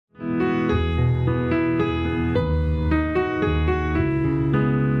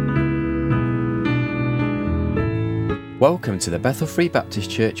Welcome to the Bethel Free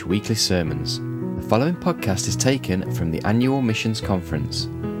Baptist Church weekly sermons. The following podcast is taken from the annual Missions Conference.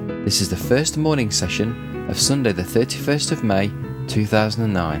 This is the first morning session of Sunday the 31st of May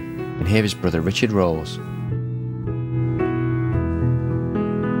 2009, and here is Brother Richard Rawls.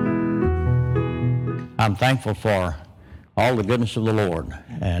 I'm thankful for all the goodness of the Lord,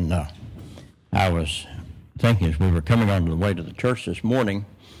 and I was thinking as we were coming on the way to the church this morning,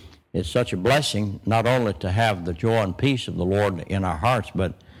 it's such a blessing not only to have the joy and peace of the Lord in our hearts,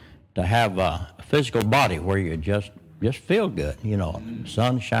 but to have a physical body where you just feel good. You know,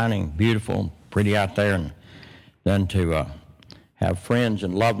 sun shining, beautiful, pretty out there, and then to have friends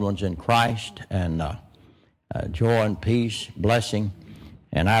and loved ones in Christ, and joy and peace, blessing.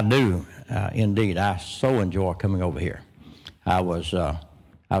 And I do, indeed, I so enjoy coming over here. I was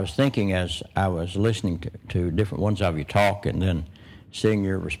thinking as I was listening to different ones of you talk, and then seeing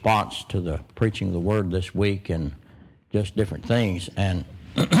your response to the preaching of the Word this week and just different things. And,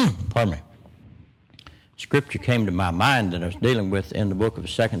 pardon me, Scripture came to my mind that I was dealing with in the book of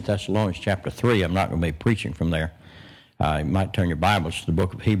 2 Thessalonians chapter 3. I'm not going to be preaching from there. You might turn your Bibles to the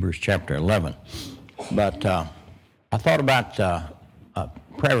book of Hebrews chapter 11. But I thought about a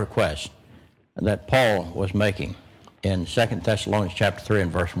prayer request that Paul was making in 2 Thessalonians chapter 3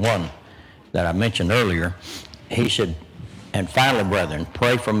 and verse 1 that I mentioned earlier. He said, "And finally, brethren,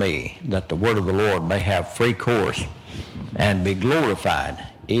 pray for me that the word of the Lord may have free course and be glorified,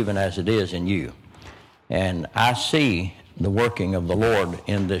 even as it is in you." And I see the working of the Lord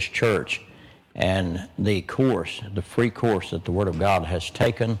in this church and the course, the free course that the Word of God has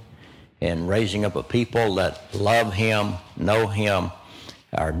taken in raising up a people that love Him, know Him,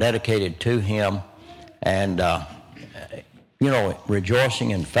 are dedicated to Him, and,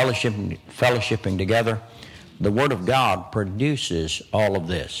 rejoicing and fellowshipping together. The Word of God produces all of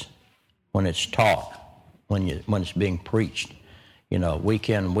this when it's taught, when it's being preached, week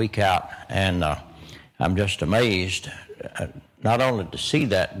in, week out. And I'm just amazed not only to see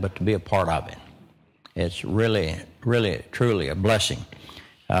that, but to be a part of it. It's really, really, truly a blessing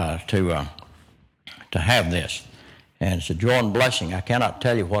to have this. And it's a joy and blessing. I cannot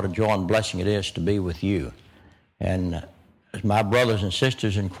tell you what a joy and blessing it is to be with you and as my brothers and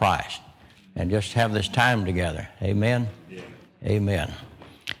sisters in Christ, and just have this time together. Amen? Yeah. Amen.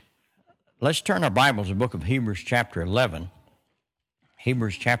 Let's turn our Bibles to the book of Hebrews chapter 11.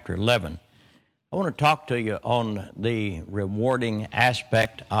 Hebrews chapter 11. I want to talk to you on the rewarding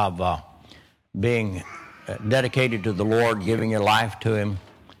aspect of being dedicated to the Lord, giving your life to Him,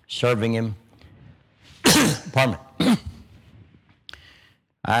 serving Him. Pardon me.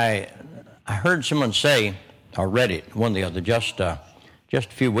 I heard someone say, or read it, one or the other, just a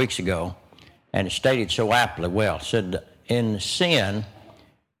few weeks ago, and it stated so aptly well. It said, in sin,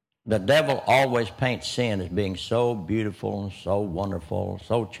 the devil always paints sin as being so beautiful, so wonderful,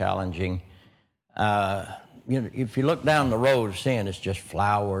 so challenging. If you look down the road of sin, it's just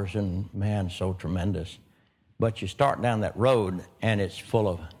flowers and, man, so tremendous. But you start down that road, and it's full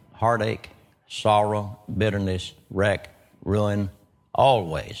of heartache, sorrow, bitterness, wreck, ruin,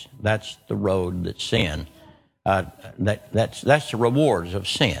 always. That's the road that's sin. That's the rewards of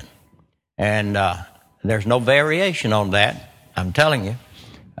sin. And there's no variation on that, I'm telling you.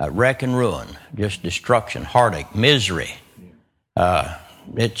 Wreck and ruin, just destruction, heartache, misery.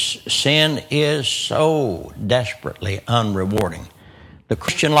 Sin is so desperately unrewarding. The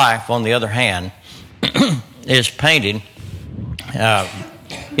Christian life, on the other hand, is painted, in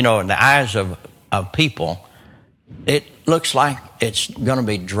the eyes of people. It looks like it's going to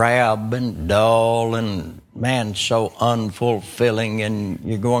be drab and dull and, man, so unfulfilling, and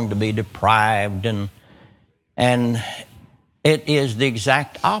you're going to be deprived, and it is the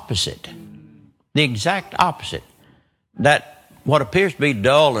exact opposite. The exact opposite. That what appears to be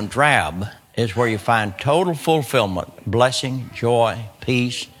dull and drab is where you find total fulfillment, blessing, joy,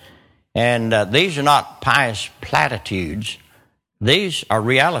 peace. And these are not pious platitudes. These are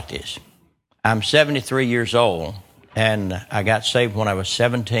realities. I'm 73 years old, and I got saved when I was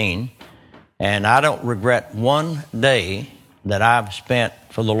 17. And I don't regret one day that I've spent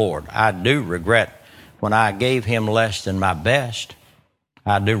for the Lord. I do regret when I gave Him less than my best.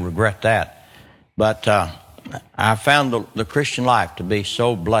 I do regret that. But I found the Christian life to be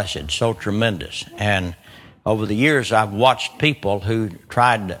so blessed, so tremendous. And over the years, I've watched people who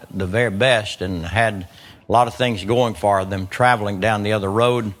tried the very best and had a lot of things going for them traveling down the other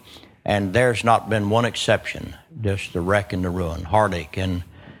road. And there's not been one exception, just the wreck and the ruin, heartache, and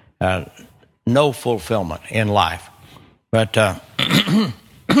no fulfillment in life. But, pardon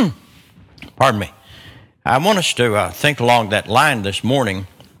me, I want us to think along that line this morning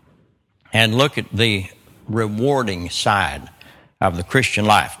and look at the rewarding side of the Christian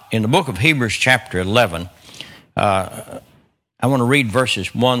life. In the book of Hebrews chapter 11, I want to read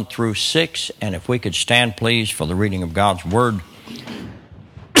verses 1 through 6, and if we could stand, please, for the reading of God's Word.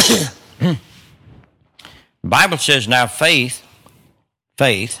 The Bible says, now faith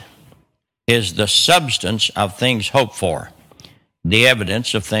is the substance of things hoped for, the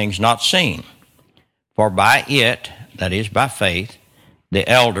evidence of things not seen. For by it, that is by faith, the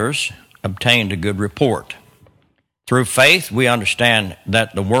elders obtained a good report. Through faith we understand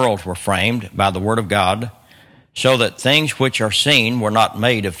that the worlds were framed by the word of God, so that things which are seen were not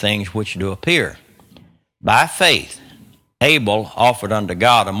made of things which do appear. By faith Abel offered unto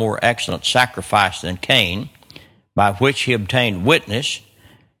God a more excellent sacrifice than Cain, by which he obtained witness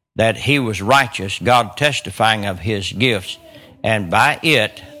that he was righteous, God testifying of his gifts, and by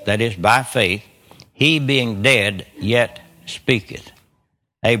it, that is by faith, he being dead yet speaketh.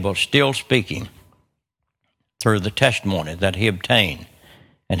 Abel still speaking through the testimony that he obtained,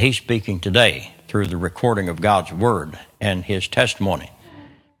 and he's speaking today through the recording of God's word and his testimony.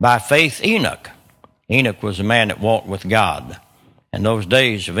 By faith Enoch was a man that walked with God. In those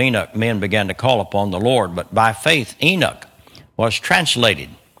days of Enoch, men began to call upon the Lord, but by faith Enoch was translated,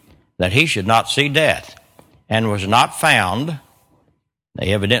 that he should not see death, and was not found.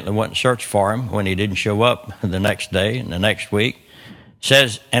 They evidently went and searched for him when he didn't show up the next day and the next week. It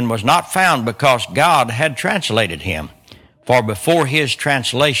says, and was not found because God had translated him. For before his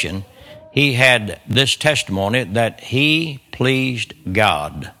translation, he had this testimony that he pleased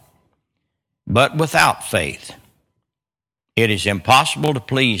God. But without faith, it is impossible to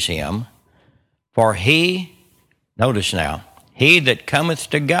please him, for notice now, he that cometh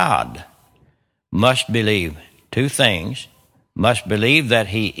to God must believe two things, must believe that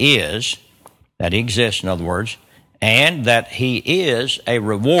he is, that he exists in other words, and that he is a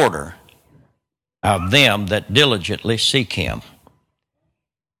rewarder of them that diligently seek him.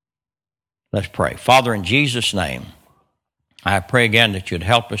 Let's pray. Father, in Jesus' name, I pray again that you'd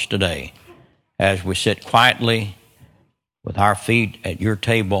help us today as we sit quietly with our feet at your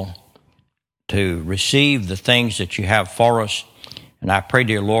table to receive the things that you have for us. And I pray,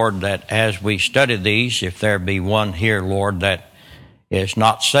 dear Lord, that as we study these, if there be one here, Lord, that is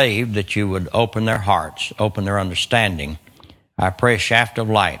not saved, that you would open their hearts, open their understanding. I pray a shaft of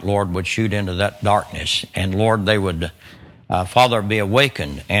light, Lord, would shoot into that darkness. And, Lord, they would, Father, be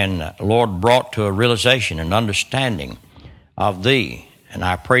awakened and, Lord, brought to a realization and understanding of Thee. And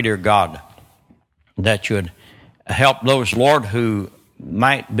I pray, dear God, that you would help those, Lord, who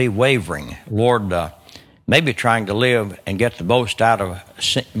might be wavering, Lord, maybe trying to live and get the most out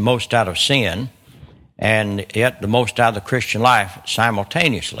of sin, and yet the most out of the Christian life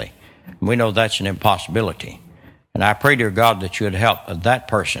simultaneously. We know that's an impossibility. And I pray, dear God, that you would help that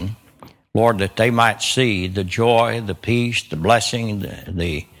person, Lord, that they might see the joy, the peace, the blessing,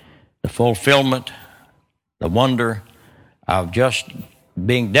 the fulfillment, the wonder of just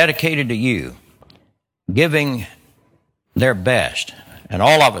being dedicated to you, giving their best, and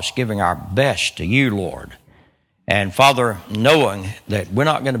all of us giving our best to you, Lord. And Father, knowing that we're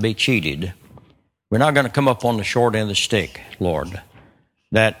not going to be cheated, we're not going to come up on the short end of the stick, Lord,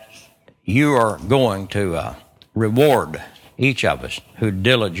 that you are going to reward each of us who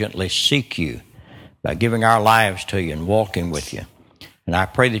diligently seek you by giving our lives to you and walking with you. And I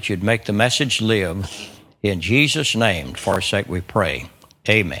pray that you'd make the message live. In Jesus' name, for our sake we pray.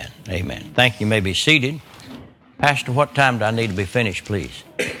 Amen. Amen. Thank you. You may be seated. Pastor, what time do I need to be finished, please?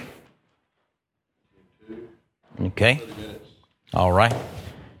 Okay. All right.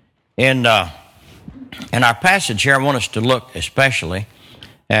 In our passage here, I want us to look especially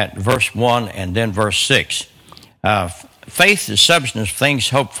at verse 1 and then verse 6. Faith is the substance of things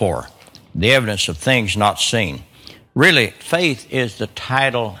hoped for, the evidence of things not seen. Really, faith is the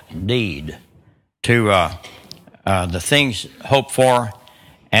title deed to the things hoped for,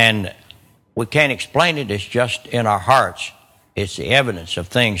 and we can't explain it. It's just in our hearts. It's the evidence of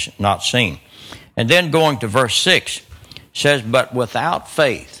things not seen. And then going to verse 6 says, but without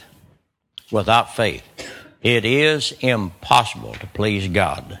faith, it is impossible to please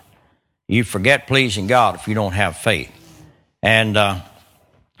God. You forget pleasing God if you don't have faith. And it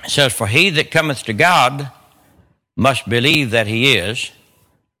says, for he that cometh to God must believe that he is,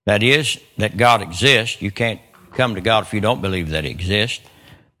 that is, that God exists. You can't come to God if you don't believe that he exists.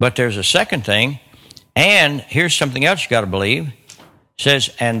 But there's a second thing, and here's something else you got to believe. It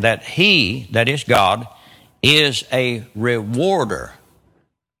says, and that he, that is God, is a rewarder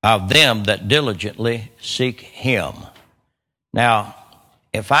of them that diligently seek him. Now,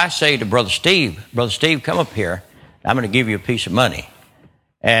 if I say to Brother Steve, come up here, I'm going to give you a piece of money.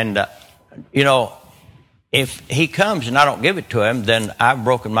 And, if he comes and I don't give it to him, then I've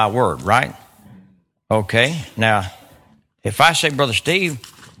broken my word, right? Okay. Now, if I say, Brother Steve,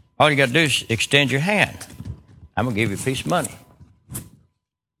 all you got to do is extend your hand. I'm going to give you a piece of money.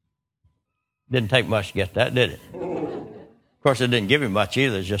 Didn't take much to get that, did it? Of course, it didn't give him much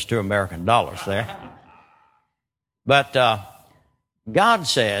either. It's just $2 American there. But God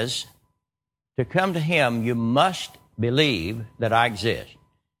says to come to him, you must believe that I exist.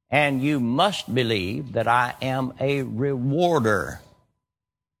 And you must believe that I am a rewarder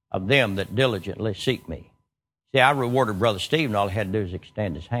of them that diligently seek me. See, I rewarded Brother Steve, and all he had to do is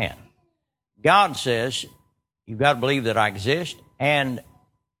extend his hand. God says, you've got to believe that I exist and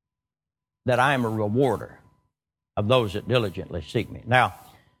that I am a rewarder of those that diligently seek me. Now,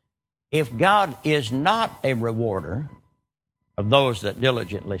 if God is not a rewarder of those that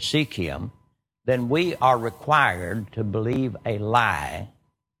diligently seek him, then we are required to believe a lie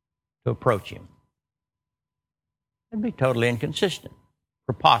to approach him. It'd be totally inconsistent,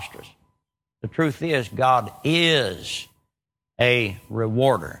 preposterous. The truth is, God is a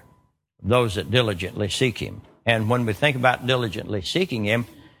rewarder of those that diligently seek him. And when we think about diligently seeking him,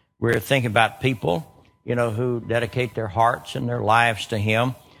 we're thinking about people, who dedicate their hearts and their lives to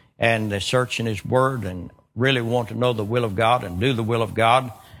him, and they search in his word and really want to know the will of God and do the will of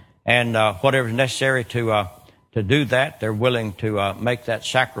God. And whatever's necessary to do that, they're willing to make that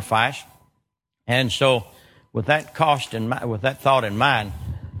sacrifice. And so with that with that thought in mind,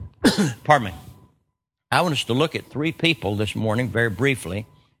 pardon me, I want us to look at three people this morning very briefly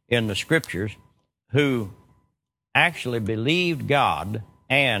in the scriptures who actually believed God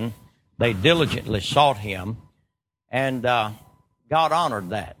and they diligently sought him, and God honored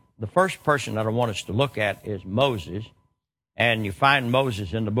that. The first person that I want us to look at is Moses. And you find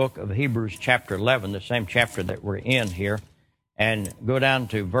Moses in the book of Hebrews chapter 11, the same chapter that we're in here, and go down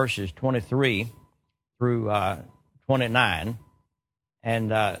to verses 23 through 29.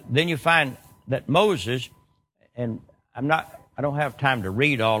 And then you find that Moses, and I don't have time to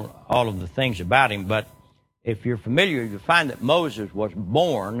read all of the things about him, but if you're familiar, you find that Moses was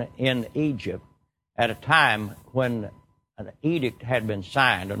born in Egypt at a time when an edict had been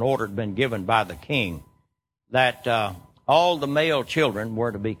signed, an order had been given by the king that all the male children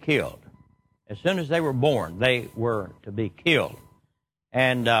were to be killed. As soon as they were born, they were to be killed.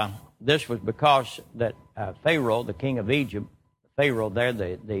 And this was because that Pharaoh, the king of Egypt, Pharaoh there,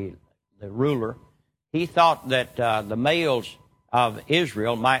 the ruler, he thought that the males of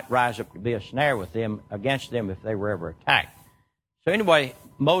Israel might rise up to be a snare with them, against them if they were ever attacked. So anyway,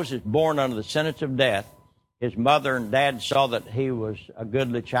 Moses, born under the sentence of death, his mother and dad saw that he was a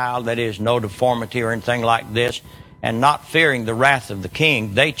goodly child, that is, no deformity or anything like this, and not fearing the wrath of the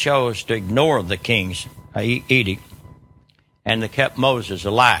king, they chose to ignore the king's edict, and they kept Moses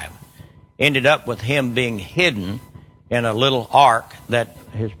alive. Ended up with him being hidden in a little ark that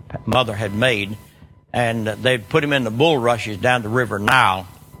his mother had made, and they'd put him in the bulrushes down the river Nile.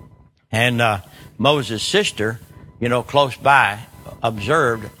 And Moses' sister, close by,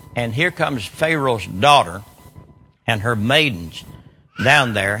 observed, and here comes Pharaoh's daughter and her maidens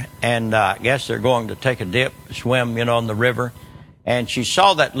down there, and I guess they're going to take a dip, swim, in the river. And she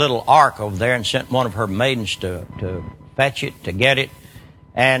saw that little ark over there and sent one of her maidens to fetch it, to get it.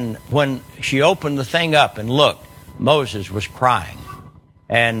 And when she opened the thing up and looked, Moses was crying.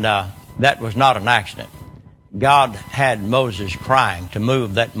 And that was not an accident. God had Moses crying to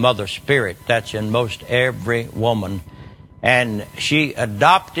move that mother spirit that's in most every woman. And she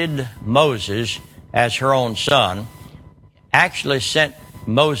adopted Moses as her own son, actually sent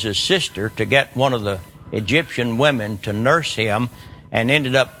Moses' sister to get one of the Egyptian women to nurse him, and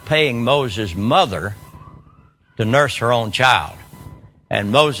ended up paying Moses' mother to nurse her own child.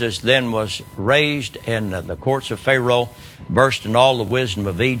 And Moses then was raised in the courts of Pharaoh, versed in all the wisdom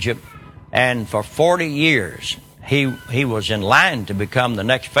of Egypt, and for 40 years he was in line to become the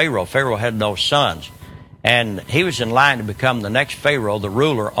next Pharaoh. Pharaoh had no sons, and he was in line to become the next Pharaoh, the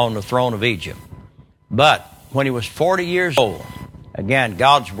ruler on the throne of Egypt. But when he was 40 years old, again,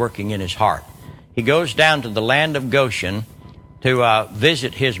 God's working in his heart. He goes down to the land of Goshen to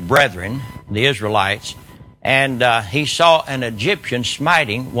visit his brethren, the Israelites, and he saw an Egyptian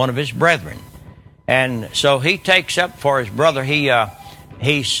smiting one of his brethren. And so he takes up for his brother.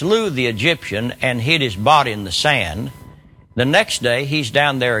 He slew the Egyptian and hid his body in the sand. The next day, he's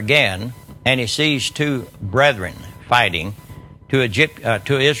down there again, and he sees two brethren fighting, two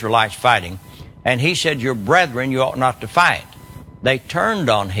Israelites fighting. And he said, "Your brethren, you ought not to fight." They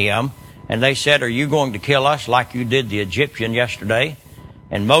turned on him, and they said, "Are you going to kill us like you did the Egyptian yesterday?"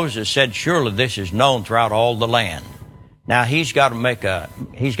 And Moses said, "Surely this is known throughout all the land." Now he's got to make a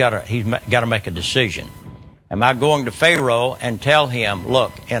decision. Am I going to Pharaoh and tell him,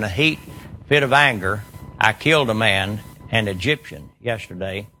 look, in a fit of anger, I killed a man, an Egyptian,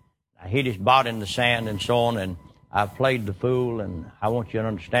 yesterday. I hid his body in the sand and so on, and I played the fool, and I want you to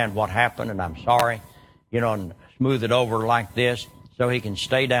understand what happened, and I'm sorry, and smooth it over like this so he can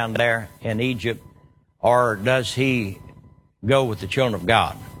stay down there in Egypt? Or does he go with the children of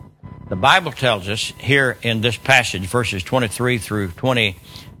God? The Bible tells us here in this passage, verses 23 through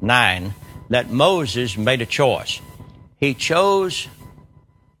 29, that Moses made a choice. He chose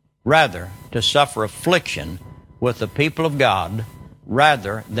rather to suffer affliction with the people of God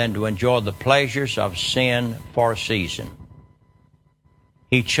rather than to enjoy the pleasures of sin for a season.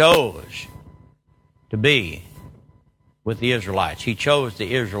 He chose to be with the Israelites. He chose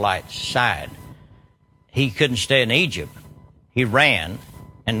the Israelites' side. He couldn't stay in Egypt. He ran,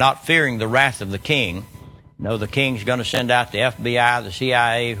 and not fearing the wrath of the king. The king's going to send out the FBI, the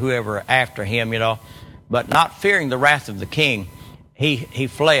CIA, whoever after him, But not fearing the wrath of the king, he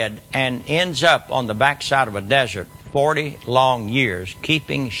fled and ends up on the backside of a desert 40 long years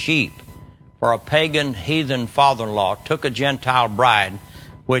keeping sheep for a pagan heathen father-in-law. Took a Gentile bride,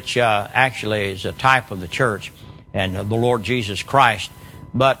 which actually is a type of the church and the Lord Jesus Christ.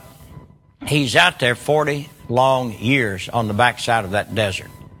 But he's out there 40 long years on the backside of that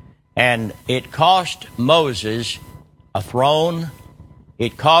desert. And it cost Moses a throne.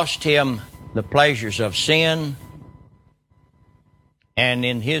 It cost him the pleasures of sin. And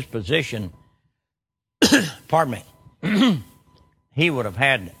in his position, he would have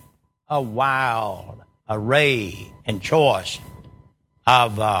had a wild array and choice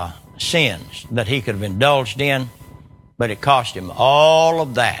of sins that he could have indulged in. But it cost him all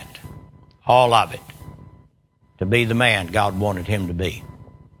of that, all of it, to be the man God wanted him to be.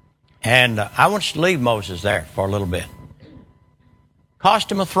 And I want you to leave Moses there for a little bit.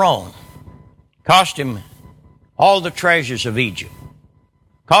 Cost him a throne. Cost him all the treasures of Egypt.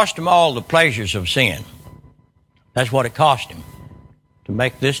 Cost him all the pleasures of sin. That's what it cost him to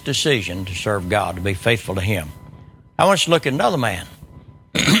make this decision to serve God, to be faithful to him. I want you to look at another man.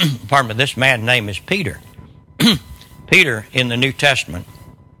 This man's name is Peter. Peter in the New Testament,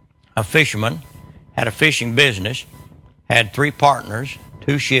 a fisherman, had a fishing business, had 3 partners,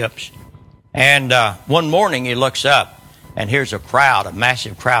 2 ships, and one morning he looks up and here's a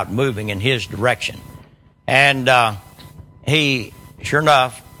massive crowd moving in his direction. And he, sure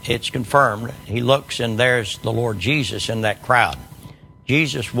enough, it's confirmed, he looks and there's the Lord Jesus in that crowd.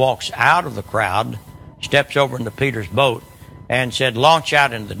 Jesus walks out of the crowd, steps over into Peter's boat and said, launch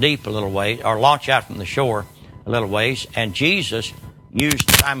out into the deep a little ways, or launch out from the shore a little ways. And Jesus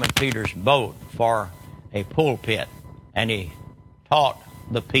used Simon Peter's boat for a pulpit, and he taught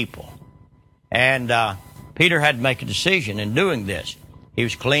the people. And Peter had to make a decision in doing this. He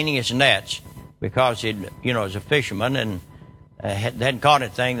was cleaning his nets because he, was a fisherman and hadn't caught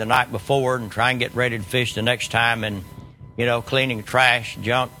anything the night before, and trying to get ready to fish the next time, and cleaning trash,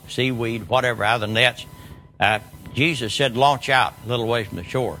 junk, seaweed, whatever out of the nets. Jesus said, launch out a little way from the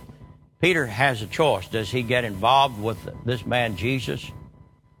shore. Peter has a choice. Does he get involved with this man Jesus,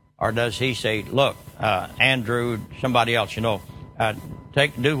 or does he say, look, Andrew, somebody else,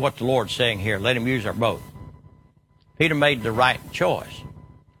 do what the Lord's saying here. Let him use our boat. Peter made the right choice,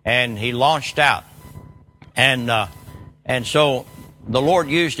 and he launched out. And so the Lord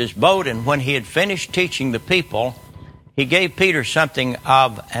used his boat, and when he had finished teaching the people, he gave Peter something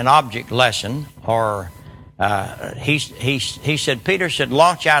of an object lesson, or he said, Peter said,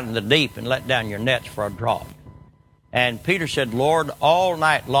 launch out in the deep and let down your nets for a draught. And Peter said, Lord, all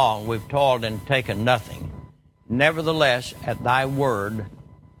night long we've toiled and taken nothing. Nevertheless, at thy word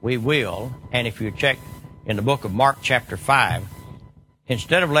we will. And if you check in the book of Mark chapter 5,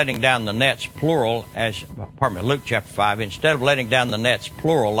 instead of letting down the nets plural, Luke chapter 5, instead of letting down the nets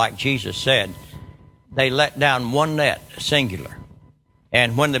plural like Jesus said, they let down one net, singular.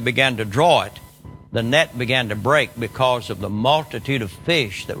 And when they began to draw it, the net began to break because of the multitude of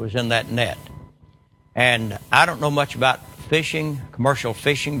fish that was in that net. And I don't know much about fishing, commercial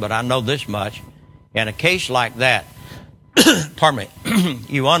fishing, but I know this much. In a case like that,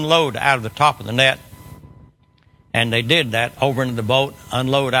 you unload out of the top of the net, and they did that over into the boat,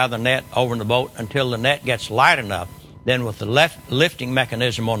 unload out of the net, over in the boat, until the net gets light enough. Then with the lifting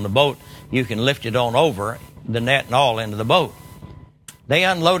mechanism on the boat, you can lift it on over, the net and all, into the boat. They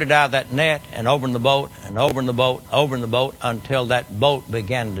unloaded out of that net and over in the boat and over in the boat, over in the boat, until that boat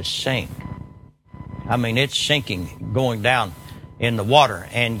began to sink. I mean, it's sinking, going down in the water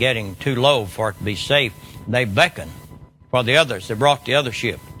and getting too low for it to be safe. They beckoned for the others. They brought the other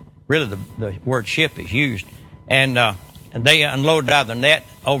ship. Really, the word ship is used. And and they unloaded out of the net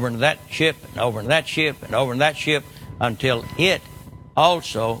over into that ship and over into that ship and over into that ship until it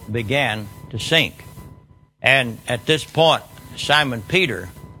also began to sink. And at this point, Simon Peter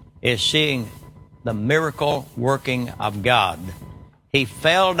is seeing the miracle working of God. He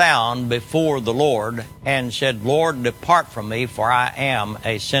fell down before the Lord and said, "Lord, depart from me, for I am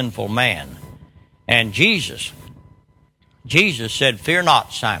a sinful man." And Jesus said, "Fear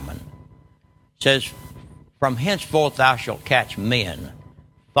not, Simon." Says, "From henceforth thou shalt catch men.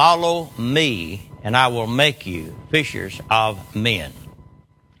 Follow me, and I will make you fishers of men."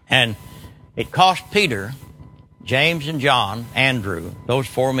 And it cost Peter, James and John, Andrew, those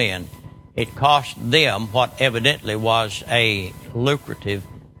four men, it cost them what evidently was a lucrative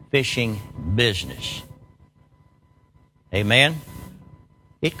fishing business. Amen?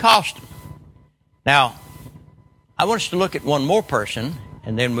 It cost them. Now, I want us to look at one more person,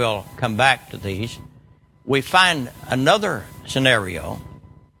 and then we'll come back to these. We find another scenario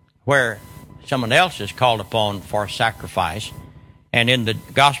where someone else is called upon for sacrifice, and in the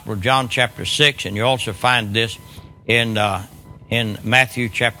Gospel of John chapter 6, and you also find this in Matthew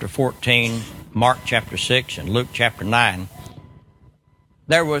chapter 14, Mark chapter 6, and Luke chapter 9,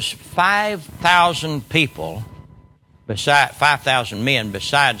 there was 5,000 people, 5,000 men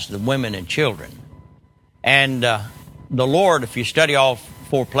besides the women and children. And the Lord, if you study all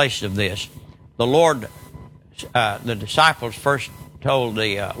four places of this, the Lord, the disciples first told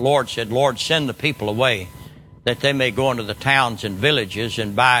the Lord, said, "Lord, send the people away that they may go into the towns and villages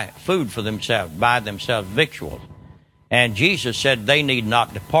and buy food for themselves, buy themselves victuals." And Jesus said, "They need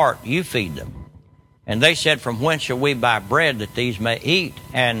not depart, you feed them." And they said, "From whence shall we buy bread that these may eat?"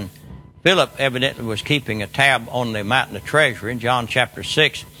 And Philip evidently was keeping a tab on the mountain of treasury. In John chapter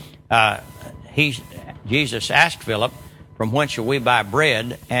 6, Jesus asked Philip, "From whence shall we buy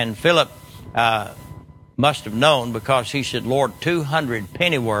bread?" And Philip must have known, because he said, "Lord, 200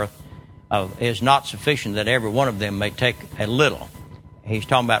 pennyworth is not sufficient that every one of them may take a little." He's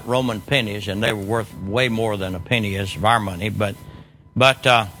talking about Roman pennies, and they were worth way more than a penny is of our money. But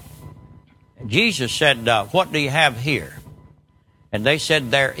Jesus said, "What do you have here?" And they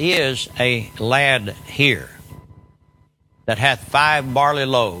said, "There is a lad here that hath 5 barley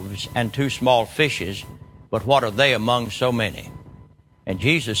loaves and 2 small fishes, but what are they among so many?" And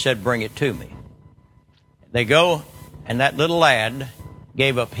Jesus said, "Bring it to me." They go, and that little lad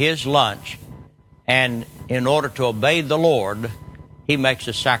gave up his lunch, and in order to obey the Lord, he makes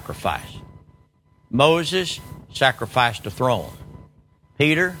a sacrifice. Moses sacrificed a throne.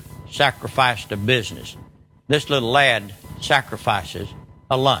 Peter sacrificed a business. This little lad sacrifices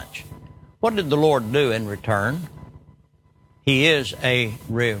a lunch. What did the Lord do in return? He is a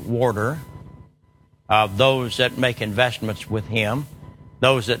rewarder of those that make investments with him,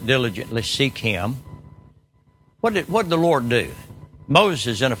 those that diligently seek him. What did the Lord do?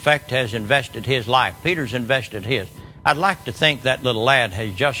 Moses, in effect, has invested his life. Peter's invested his. I'd like to think that little lad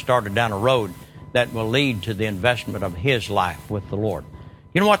has just started down a road that will lead to the investment of his life with the Lord.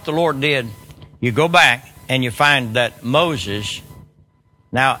 You know what the Lord did? You go back and you find that Moses,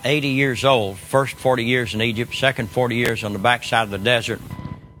 now 80 years old, first 40 years in Egypt, second 40 years on the backside of the desert,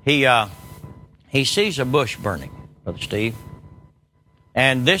 he sees a bush burning, Brother Steve.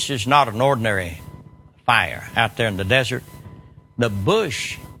 And this is not an ordinary fire out there in the desert. The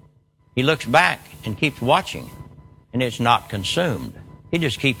bush, he looks back and keeps watching, and it's not consumed. It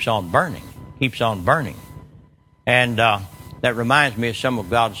just keeps on burning, keeps on burning. And that reminds me of some of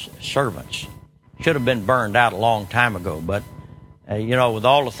God's servants. Should have been burned out a long time ago, but, with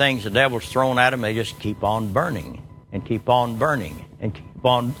all the things the devil's thrown at them, they just keep on burning and keep on burning and keep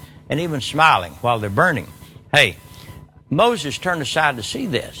on, and even smiling while they're burning. Hey, Moses turned aside to see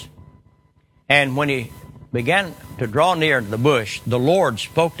this. And when he began to draw near the bush, the Lord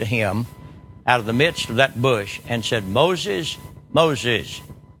spoke to him out of the midst of that bush and said, "Moses, Moses,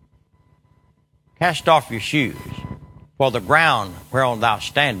 cast off your shoes, for the ground whereon thou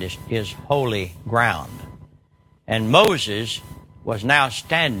standest is holy ground." And Moses was now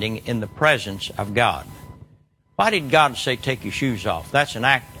standing in the presence of God. Why did God say, "Take your shoes off"? That's an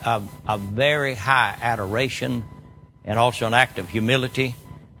act of very high adoration and also an act of humility.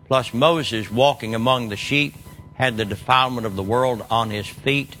 Plus, Moses, walking among the sheep, had the defilement of the world on his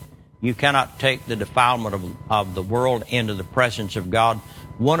feet. You cannot take the defilement of the world into the presence of God.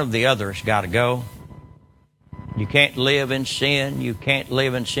 One of the others got to go. You can't live in sin. You can't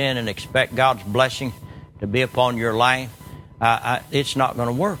live in sin and expect God's blessing to be upon your life. It's not going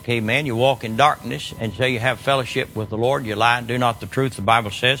to work. Amen. You walk in darkness and say you have fellowship with the Lord. You lie and do not the truth, the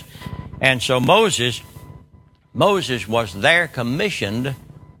Bible says. And so Moses was there commissioned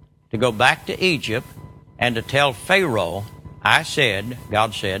to go back to Egypt and to tell Pharaoh, God said,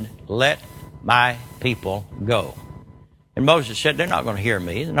 let my people go. And Moses said, they're not going to hear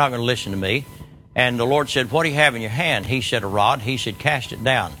me. They're not going to listen to me. And the Lord said, what do you have in your hand? He said, a rod. He said, cast it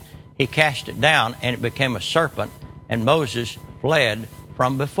down. He cast it down, and it became a serpent, and Moses fled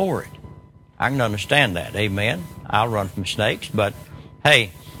from before it. I can understand that. Amen. I'll run from snakes. But,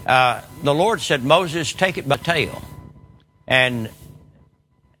 hey, the Lord said, Moses, take it by the tail. And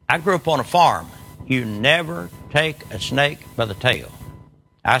I grew up on a farm. You never take a snake by the tail.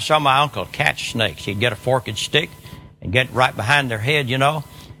 I saw my uncle catch snakes. He'd get a forked stick and get right behind their head, you know,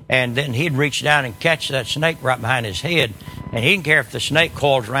 and then he'd reach down and catch that snake right behind his head, and he didn't care if the snake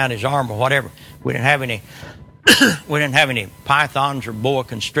coils around his arm or whatever. We didn't have any we didn't have any pythons or boa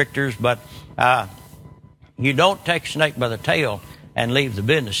constrictors, but you don't take a snake by the tail and leave the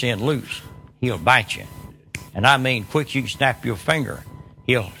business end loose. He'll bite you. And I mean, quick, you can snap your finger.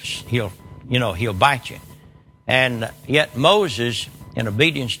 He'll bite you. And yet Moses, in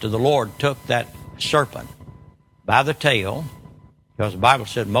obedience to the Lord, took that serpent by the tail, because the Bible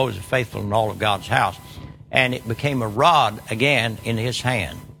said Moses was faithful in all of God's house, and it became a rod again in his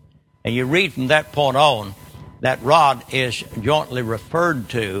hand. And you read from that point on, that rod is jointly referred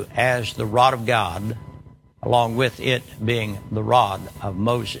to as the rod of God, along with it being the rod of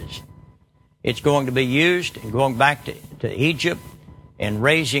Moses. It's going to be used in going back to Egypt and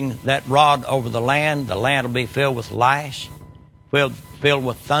raising that rod over the land. The land will be filled with lice, filled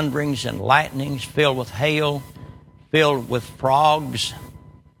with thunderings and lightnings, filled with hail, filled with frogs.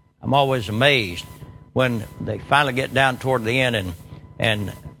 I'm always amazed when they finally get down toward the end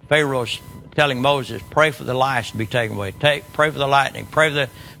and Pharaoh's telling Moses, pray for the lice to be taken away. Pray for the lightning.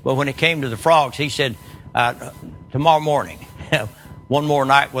 But when it came to the frogs, he said, tomorrow morning, one more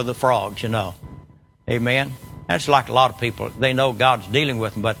night with the frogs, you know. Amen. That's like a lot of people. They know God's dealing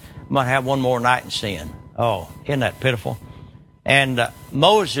with them, but I'm going to have one more night in sin. Oh, isn't that pitiful? And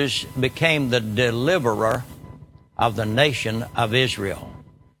Moses became the deliverer of the nation of Israel.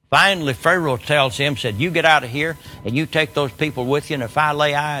 Finally, Pharaoh tells him, said, you get out of here and you take those people with you, and if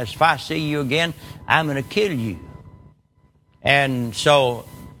I see you again, I'm going to kill you. And so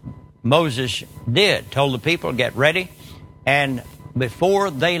Moses told the people, get ready. And before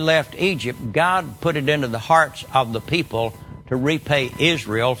they left Egypt, God put it into the hearts of the people to repay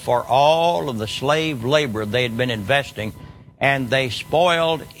Israel for all of the slave labor they had been investing, and they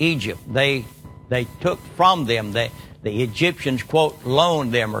spoiled Egypt. They took from them, the Egyptians, quote,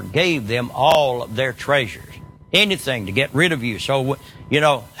 loaned them or gave them all of their treasures, anything to get rid of you. So, you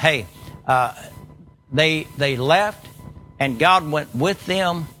know, hey, they left, and God went with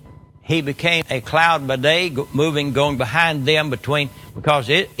them. He became a cloud by day, going behind them because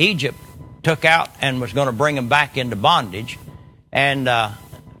Egypt took out and was going to bring them back into bondage. And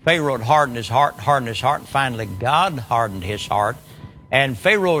Pharaoh had hardened his heart, and finally God hardened his heart. And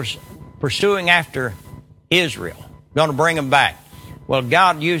Pharaoh's pursuing after Israel, going to bring them back. Well,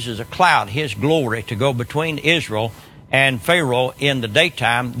 God uses a cloud, his glory, to go between Israel and Pharaoh in the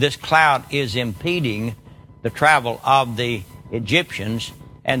daytime. This cloud is impeding the travel of the Egyptians.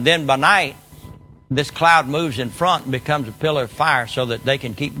 And then by night, this cloud moves in front and becomes a pillar of fire so that they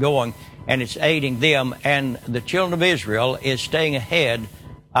can keep going, and it's aiding them. And the children of Israel is staying ahead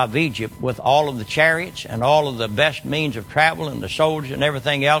of Egypt with all of the chariots and all of the best means of travel and the soldiers and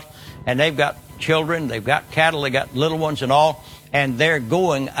everything else. And they've got children, they've got cattle, they got little ones and all, and they're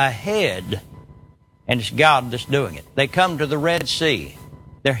going ahead. And it's God that's doing it. They come to the Red Sea.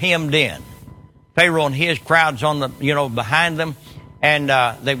 They're hemmed in. Pharaoh and his crowd's on behind them. And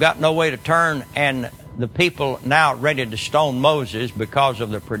they've got no way to turn, and the people now ready to stone Moses because of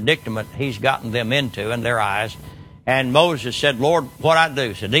the predicament he's gotten them into in their eyes. And Moses said, Lord, what I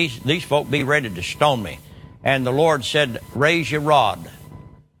do? Said, these folk be ready to stone me. And the Lord said, raise your rod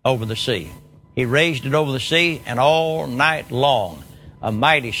over the sea. He raised it over the sea, and all night long a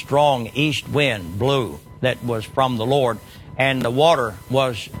mighty strong east wind blew that was from the Lord, and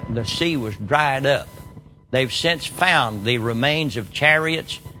the sea was dried up. They've since found the remains of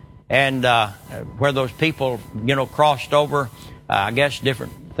chariots and where those people, crossed over, I guess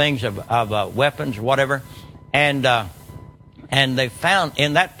different things of weapons or whatever. And they found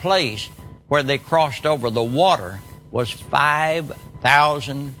in that place where they crossed over, the water was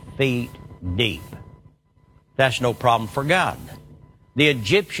 5,000 feet deep. That's no problem for God. The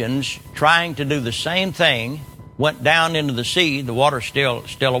Egyptians, trying to do the same thing, went down into the sea. The water's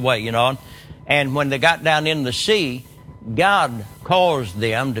still away, And when they got down in the sea, God caused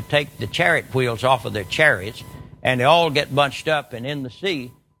them to take the chariot wheels off of their chariots, and they all get bunched up and in the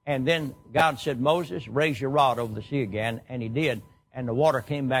sea. And then God said, Moses, raise your rod over the sea again. And he did. And the water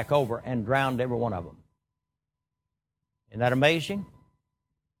came back over and drowned every one of them. Isn't that amazing?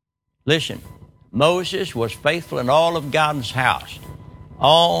 Listen, Moses was faithful in all of God's house.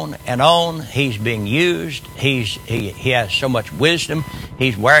 On and on, he's being used. He has so much wisdom.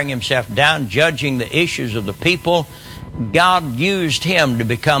 He's wearing himself down, judging the issues of the people. God used him to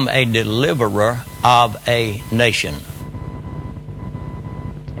become a deliverer of a nation.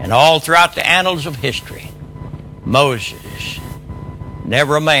 And all throughout the annals of history, Moses,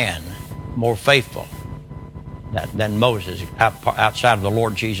 never a man more faithful than Moses outside of the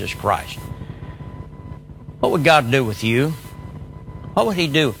Lord Jesus Christ. What would God do with you? What would He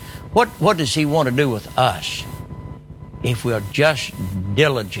do? What does He want to do with us if we'll just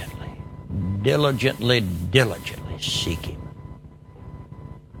diligently seek Him?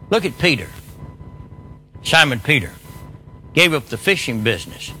 Look at Peter. Simon Peter gave up the fishing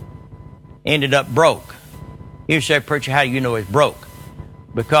business, ended up broke. You say, preacher, how do you know he's broke?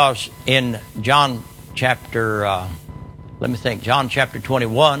 Because in John chapter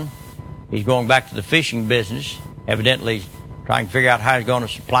 21, he's going back to the fishing business, evidently trying to figure out how he's going to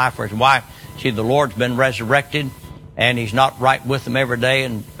supply for his wife. See, the Lord's been resurrected, and he's not right with them every day,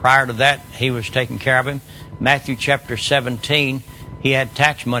 and prior to that, he was taking care of him. Matthew chapter 17, he had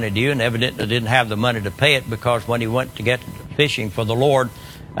tax money due, and evidently didn't have the money to pay it, because when he went to get fishing for the Lord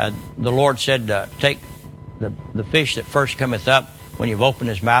said, take the fish that first cometh up. When you've opened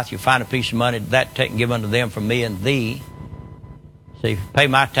his mouth, you find a piece of money, that take and give unto them from me and thee. See, pay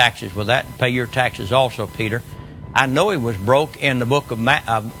my taxes with that, and pay your taxes also, Peter. I know he was broke in the book of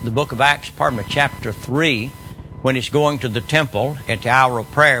Acts, chapter 3, when he's going to the temple at the hour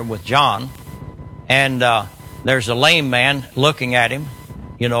of prayer with John, and there's a lame man looking at him,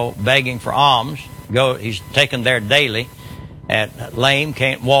 begging for alms. He's taken there daily, lame,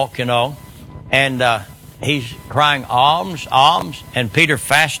 can't walk, and he's crying, alms, alms, and Peter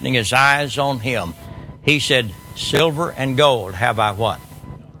fastening his eyes on him. He said, silver and gold have I what?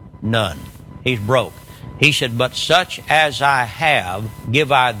 None. He's broke. He said, but such as I have,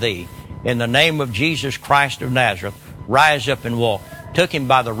 give I thee. In the name of Jesus Christ of Nazareth, rise up and walk. Took him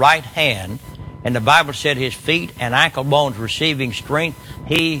by the right hand, and the Bible said his feet and ankle bones receiving strength.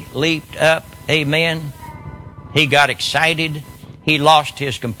 He leaped up. Amen. He got excited. He lost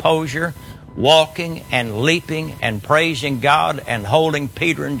his composure, walking and leaping and praising God and holding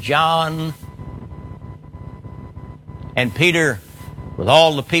Peter and John. And Peter, with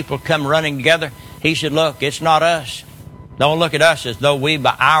all the people come running together, he said, look, it's not us. Don't look at us as though we,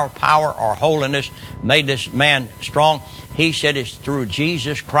 by our power or holiness, made this man strong. He said it's through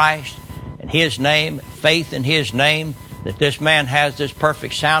Jesus Christ and His name, faith in His name, that this man has this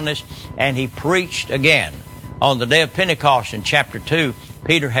perfect soundness. And he preached again. On the day of Pentecost in chapter 2,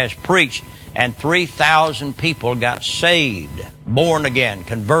 Peter has preached, and 3,000 people got saved, born again,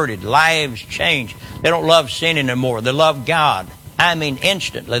 converted, lives changed. They don't love sin anymore. They love God. I mean,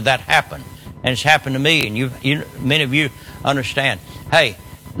 instantly that happened. And it's happened to me, and many of you understand. Hey,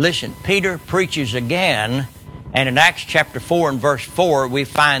 listen, Peter preaches again, and in Acts chapter 4 and verse 4, we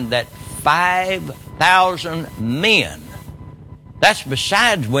find that 5,000 men, that's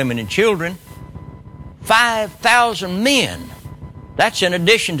besides women and children, 5,000 men. That's in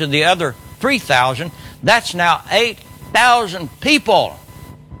addition to the other 3,000. That's now 8,000 people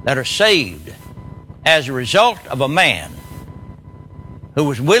that are saved as a result of a man who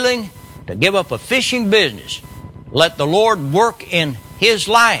was willing to give up a fishing business. Let the Lord work in his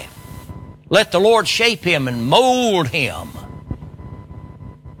life. Let the Lord shape him and mold him.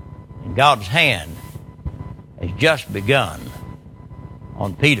 And God's hand has just begun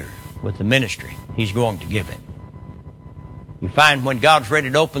on Peter with the ministry He's going to give him. You find when God's ready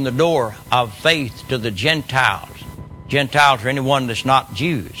to open the door of faith to the Gentiles or anyone that's not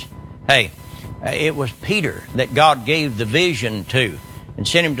Jews. Hey, it was Peter that God gave the vision to and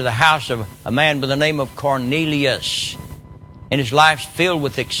sent him to the house of a man by the name of Cornelius. And his life's filled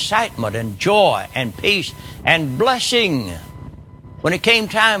with excitement and joy and peace and blessing. When it came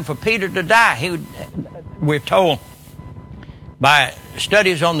time for Peter to die, we're told by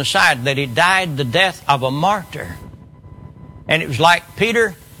studies on the side that he died the death of a martyr. And it was like,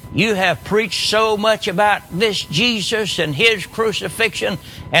 Peter, you have preached so much about this Jesus and His crucifixion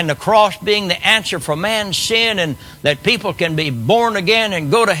and the cross being the answer for man's sin, and that people can be born again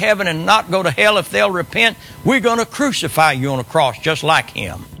and go to heaven and not go to hell if they'll repent. We're going to crucify you on a cross just like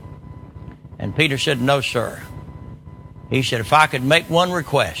Him. And Peter said, no, sir. He said, if I could make one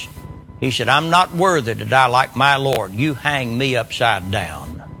request, he said, I'm not worthy to die like my Lord. You hang me upside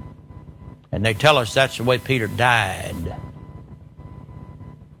down. And they tell us that's the way Peter died.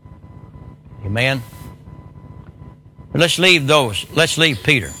 Amen. But let's leave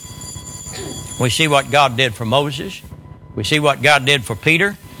Peter. We see what God did for Moses. We see what God did for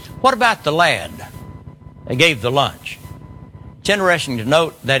Peter. What about the lad that gave the lunch? It's interesting to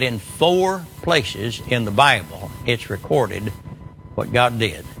note that in 4 places in the Bible, it's recorded what God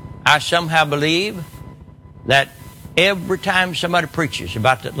did. I somehow believe that every time somebody preaches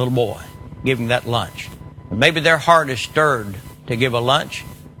about that little boy giving that lunch, maybe their heart is stirred to give a lunch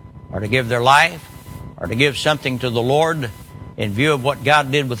or to give their life or to give something to the Lord in view of what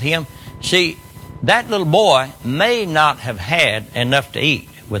God did with him. See, that little boy may not have had enough to eat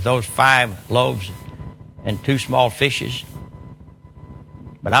with those 5 loaves and 2 small fishes.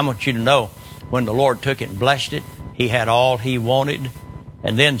 But I want you to know, when the Lord took it and blessed it, he had all he wanted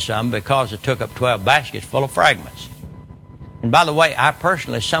and then some, because it took up 12 baskets full of fragments. And by the way, I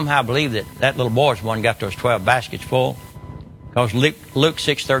personally somehow believe that that little boy's the one who got those 12 baskets full, because Luke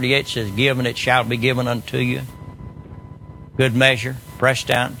 6:38 says, "Give and it shall be given unto you. Good measure, pressed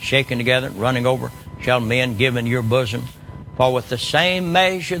down, shaken together, running over, shall men give in your bosom. For with the same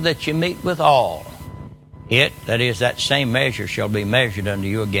measure that you meet withal, it," that is, that same measure, "shall be measured unto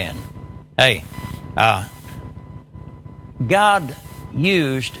you again." Hey, God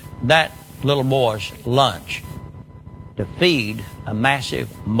used that little boy's lunch to feed a massive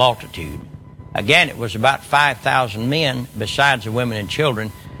multitude. Again, it was about 5,000 men, besides the women and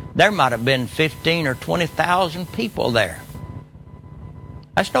children. There might have been 15 or 20,000 people there.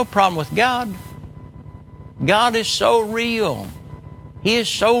 That's no problem with God. God is so real. He is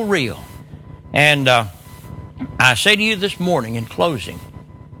so real. And I say to you this morning in closing,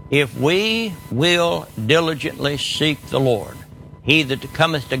 if we will diligently seek the Lord, he that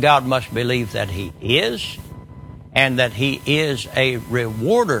cometh to God must believe that he is, and that he is a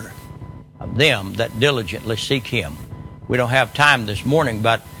rewarder of them that diligently seek him. We don't have time this morning,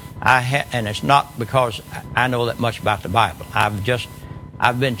 but and it's not because I know that much about the Bible.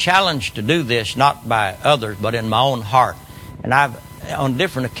 I've been challenged to do this, not by others, but in my own heart. And I've, on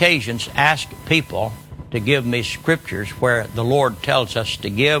different occasions, asked people to give me scriptures where the Lord tells us to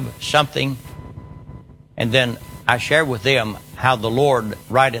give something, and then I share with them how the Lord,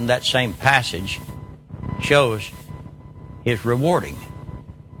 right in that same passage, shows his rewarding.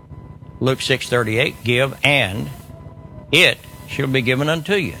 Luke 6:38, "Give, and it shall be given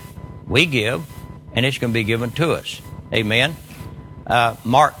unto you." We give, and it's going to be given to us. Amen.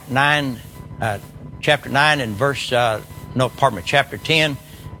 Mark 9, chapter 9 and chapter 10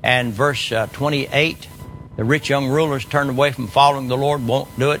 and verse 28. The rich young rulers turned away from following the Lord,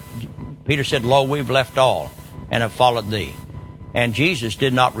 won't do it. Peter said, "Lo, we've left all and have followed thee." And Jesus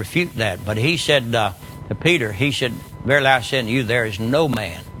did not refute that, but he said to Peter, he said, "Verily I say unto you, there is no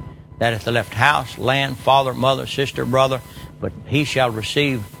man that hath left house, land, father, mother, sister, brother, but he shall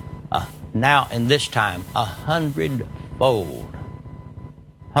receive now in this time 100-fold,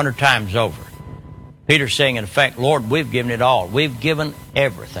 100 times over." Peter's saying, in effect, "Lord, we've given it all. We've given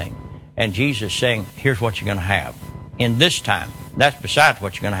everything." And Jesus saying, "Here's what you're going to have in this time. That's besides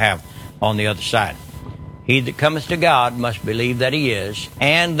what you're going to have on the other side. He that cometh to God must believe that he is,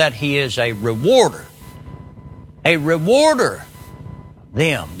 and that he is a rewarder of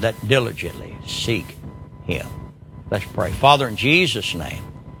them that diligently seek him." Let's pray. Father, in Jesus' name,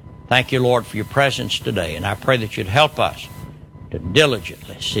 thank you, Lord, for your presence today. And I pray that you'd help us to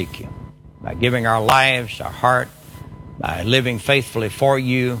diligently seek you by giving our lives, our heart, by living faithfully for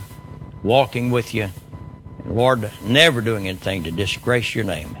you, walking with you, and Lord, never doing anything to disgrace your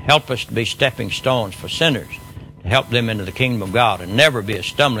name. Help us to be stepping stones for sinners, to help them into the kingdom of God, and never be a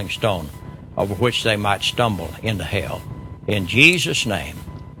stumbling stone over which they might stumble into hell. In Jesus' name,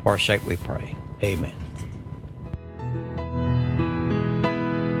 for our sake we pray. Amen.